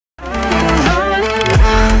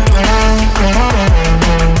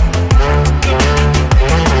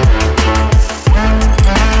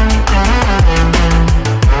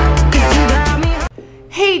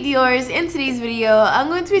video, I'm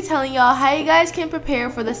going to be telling y'all how you guys can prepare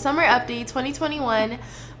for the summer update 2021.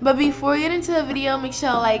 But before we get into the video, make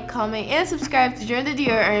sure to like, comment, and subscribe to join the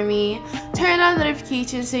Dior Army. Turn on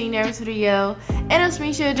notifications so you never miss a video. And also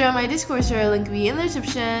make sure to join my Discord server, link will be in the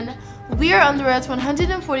description. We are on the road to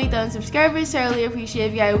 140,000 subscribers, so I really appreciate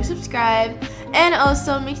if you guys would subscribe. And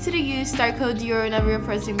also make sure to use star code Dior whenever you're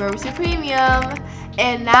purchasing Roblox Premium.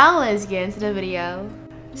 And now let's get into the video.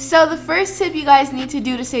 So the first tip you guys need to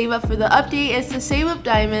do to save up for the update is to save up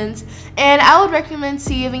diamonds, and I would recommend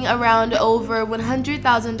saving around over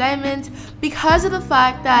 100,000 diamonds because of the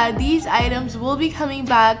fact that these items will be coming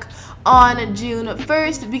back on June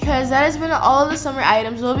 1st, because that is when all of the summer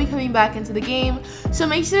items will be coming back into the game. So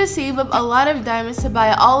make sure to save up a lot of diamonds to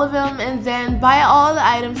buy all of them, and then buy all the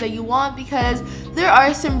items that you want, because there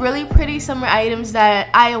are some really pretty summer items that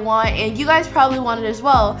I want and you guys probably want it as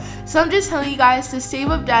well. So I'm just telling you guys to save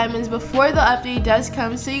up diamonds before the update does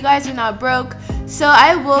come so you guys are not broke. So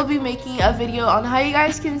I will be making a video on how you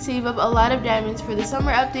guys can save up a lot of diamonds for the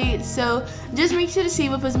summer update. So just make sure to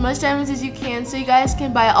save up as much diamonds as you can so you guys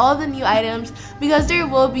can buy all the new items, because there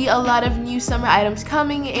will be a lot of new summer items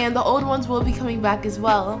coming and the old ones will be coming back as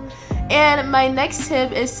well. And my next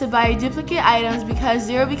tip is to buy duplicate items because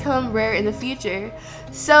they will become rare in the future.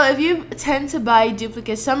 So if you tend to buy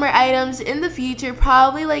duplicate summer items in the future,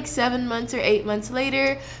 probably like 7 months or 8 months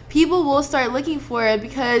later, people will start looking for it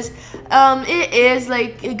because it is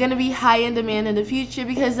like gonna be high in demand in the future,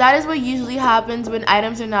 because that is what usually happens when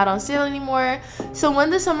items are not on sale anymore. So when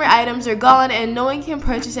the summer items are gone and no one can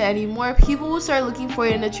purchase it anymore, people will start looking for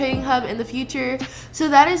it in the trading hub in the future. So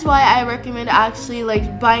that is why I recommend actually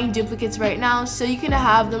like buying duplicates right now so you can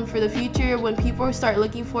have them for the future when people start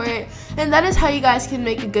looking for it, and that is how you guys can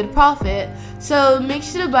make a good profit. So make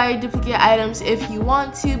sure to buy duplicate items if you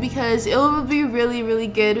want to, because it will be really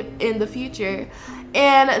good in the future.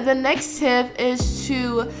 And the next tip is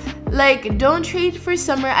to don't trade for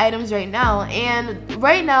summer items right now. And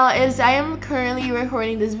right now, as I am currently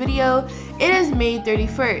recording this video, it is May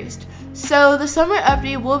 31st. So the summer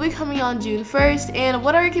update will be coming on June 1st, and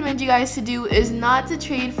what I recommend you guys to do is not to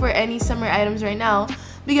trade for any summer items right now,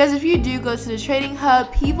 because if you do go to the trading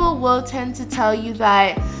hub, people will tend to tell you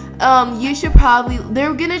that you should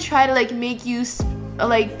they're gonna try to make you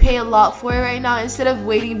pay a lot for it right now instead of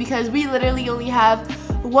waiting, because we literally only have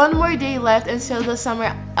 1 more day left until the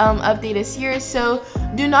summer update is here. So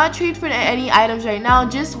do not trade for any items right now.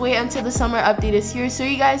 Just wait until the summer update is here so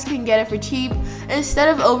you guys can get it for cheap instead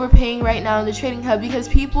of overpaying right now in the trading hub, because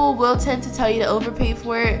people will tend to tell you to overpay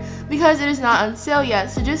for it because it is not on sale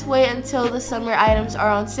yet. So just wait until the summer items are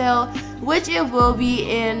on sale, which it will be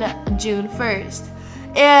in June 1st.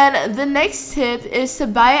 And the next tip is to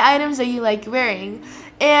buy items that you like wearing.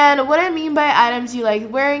 And what I mean by items you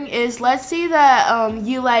like wearing is, let's say that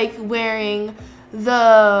you like wearing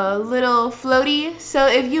the little floaty. So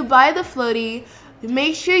if you buy the floaty,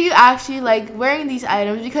 make sure you actually like wearing these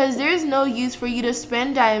items, because there's no use for you to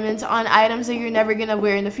spend diamonds on items that you're never gonna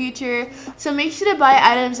wear in the future. So make sure to buy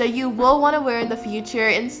items that you will want to wear in the future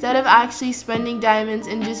instead of actually spending diamonds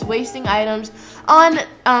and just wasting items on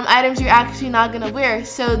items you're actually not gonna wear.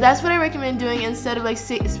 So that's what I recommend doing instead of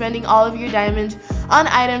spending all of your diamonds on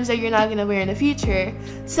items that you're not gonna wear in the future.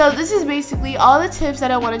 So this is basically all the tips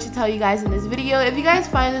that I wanted to tell you guys in this video. If you guys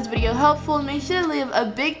find this video helpful, make sure to leave a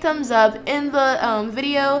big thumbs up in the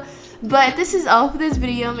video. But this is all for this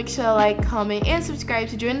video. Make sure to like, comment, and subscribe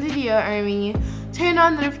to join the Dior Army. Turn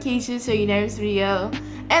on notifications so you never miss a video.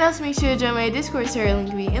 And also make sure to join my Discord server, link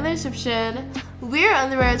will be in the description. We're on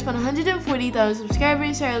the road to 140,000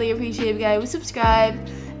 subscribers, so I really appreciate if you guys would subscribe.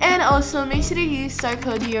 And also make sure to use star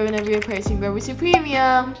code Dior whenever you're purchasing Roblox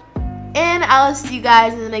Premium. And I'll see you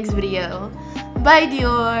guys in the next video. Bye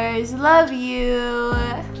Diors, love you.